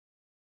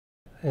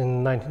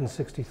In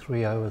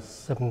 1963 I was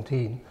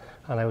 17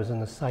 and I was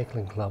in a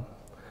cycling club,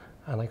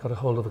 and I got a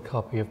hold of a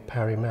copy of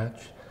Paris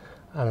Match,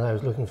 and I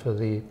was looking for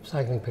the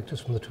cycling pictures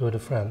from the Tour de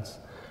France,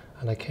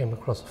 and I came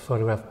across a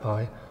photograph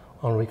by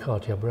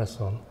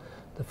Henri-Cartier-Bresson.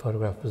 The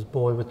photograph was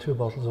Boy with Two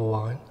Bottles of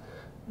Wine,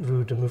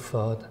 Rue de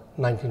Muffard,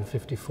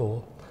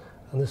 1954,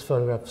 and this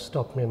photograph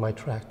stopped me in my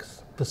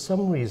tracks. For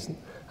some reason,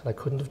 and I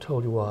couldn't have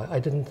told you why, I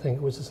didn't think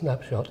it was a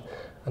snapshot,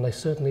 and I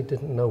certainly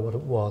didn't know what it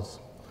was.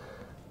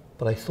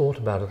 But I thought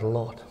about it a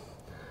lot.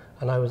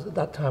 And at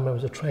that time I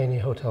was a trainee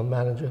hotel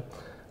manager,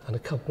 and a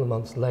couple of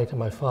months later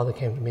my father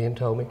came to me and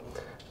told me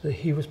that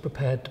he was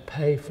prepared to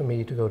pay for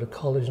me to go to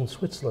college in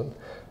Switzerland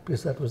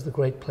because that was the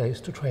great place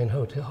to train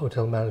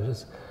hotel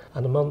managers.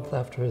 And a month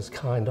after his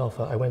kind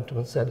offer, I went to him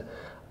and said,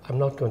 I'm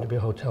not going to be a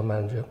hotel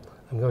manager,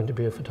 I'm going to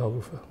be a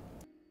photographer.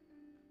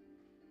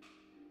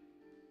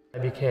 I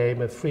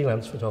became a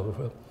freelance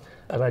photographer,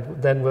 and I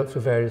then worked for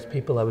various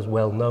people. I was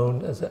well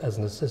known as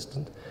an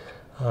assistant.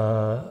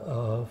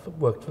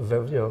 Worked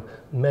for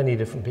many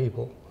different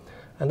people,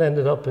 and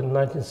ended up in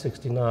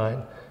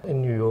 1969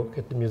 in New York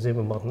at the Museum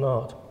of Modern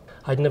Art.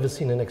 I'd never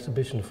seen an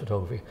exhibition of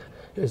photography.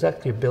 It was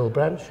actually a Bill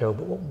Brandt show,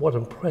 but what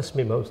impressed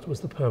me most was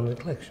the permanent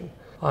collection.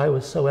 I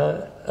was so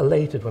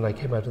elated when I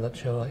came out of that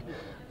show.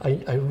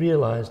 I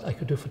realized I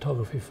could do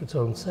photography for its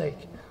own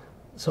sake.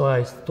 So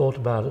I thought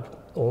about it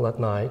all that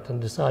night and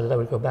decided I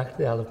would go back to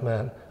the Isle of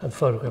Man and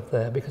photograph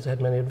there because it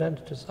had many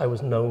advantages. I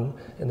was known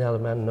in the Isle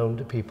of Man, known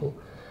to people.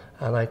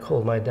 And I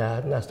called my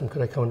dad and asked him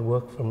could I come and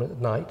work for him at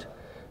night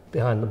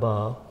behind the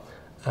bar,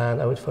 and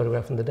I would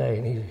photograph in the day,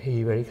 and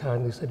he very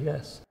kindly said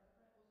yes.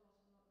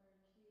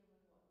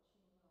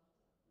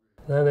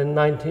 Then in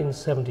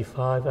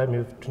 1975 I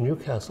moved to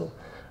Newcastle,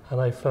 and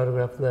I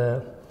photographed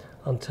there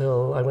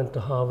until I went to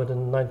Harvard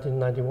in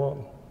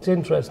 1991. It's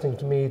interesting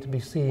to me to be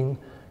seen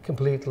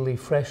completely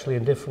freshly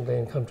and differently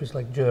in countries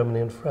like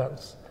Germany and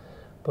France,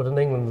 but in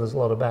England there's a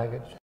lot of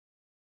baggage.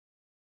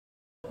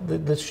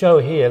 The show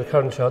here, the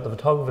current show at the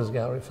Photographers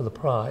Gallery for the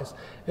prize,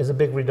 is a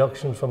big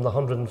reduction from the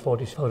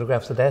 140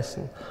 photographs at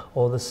Essen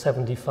or the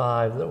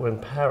 75 that were in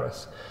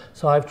Paris.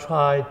 So I've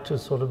tried to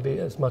sort of be,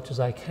 as much as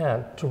I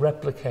can, to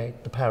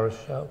replicate the Paris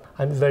show.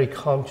 I'm very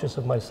conscious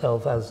of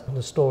myself as an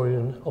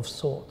historian of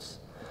sorts.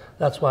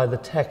 That's why the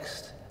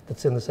text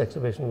that's in this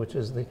exhibition, which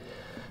is the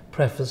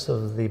preface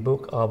of the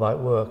book Arbeit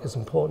Work, is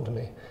important to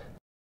me.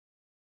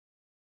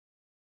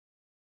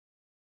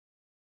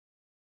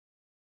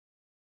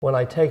 When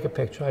I take a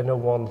picture, I know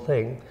one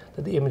thing,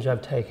 that the image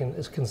I've taken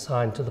is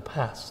consigned to the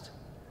past.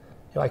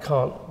 I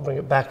can't bring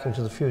it back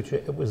into the future.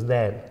 It was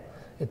then.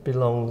 It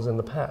belongs in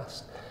the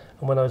past.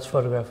 And when I was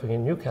photographing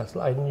in Newcastle,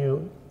 I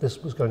knew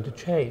this was going to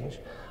change.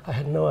 I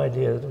had no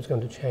idea that it was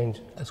going to change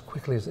as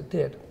quickly as it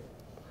did.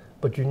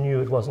 But you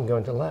knew it wasn't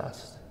going to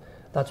last.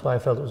 That's why I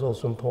felt it was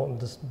also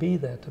important to be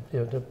there,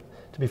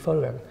 to be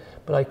photographed.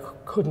 But I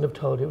couldn't have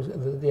told you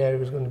the area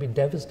was going to be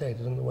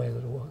devastated in the way that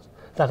it was.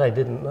 That I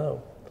didn't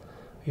know.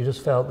 You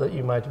just felt that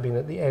you might have been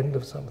at the end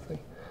of something,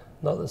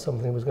 not that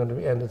something was going to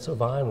be ended so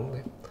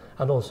violently,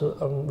 and also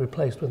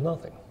replaced with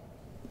nothing.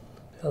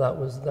 And that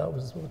was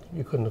what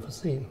you couldn't have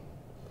foreseen.